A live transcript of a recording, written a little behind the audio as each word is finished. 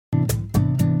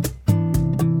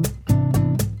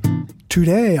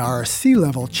Today, our sea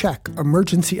level check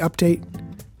emergency update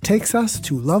takes us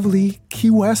to lovely Key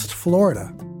West,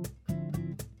 Florida.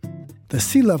 The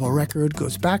sea level record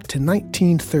goes back to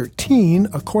 1913,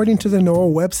 according to the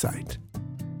NOAA website.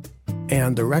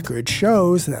 And the record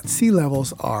shows that sea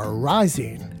levels are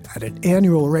rising at an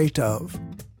annual rate of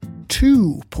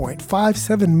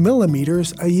 2.57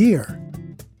 millimeters a year.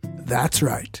 That's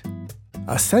right.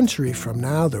 A century from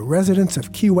now, the residents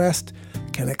of Key West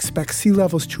can expect sea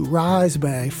levels to rise by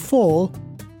a full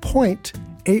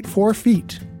 0.84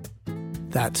 feet.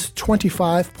 That's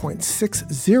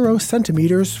 25.60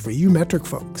 centimeters for you metric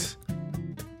folks.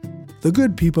 The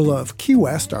good people of Key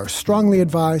West are strongly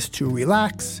advised to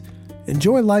relax,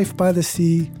 enjoy life by the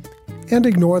sea, and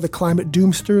ignore the climate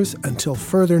doomsters until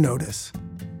further notice.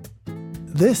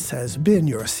 This has been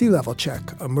your Sea Level Check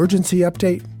emergency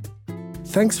update.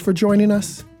 Thanks for joining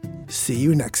us. See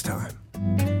you next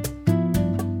time.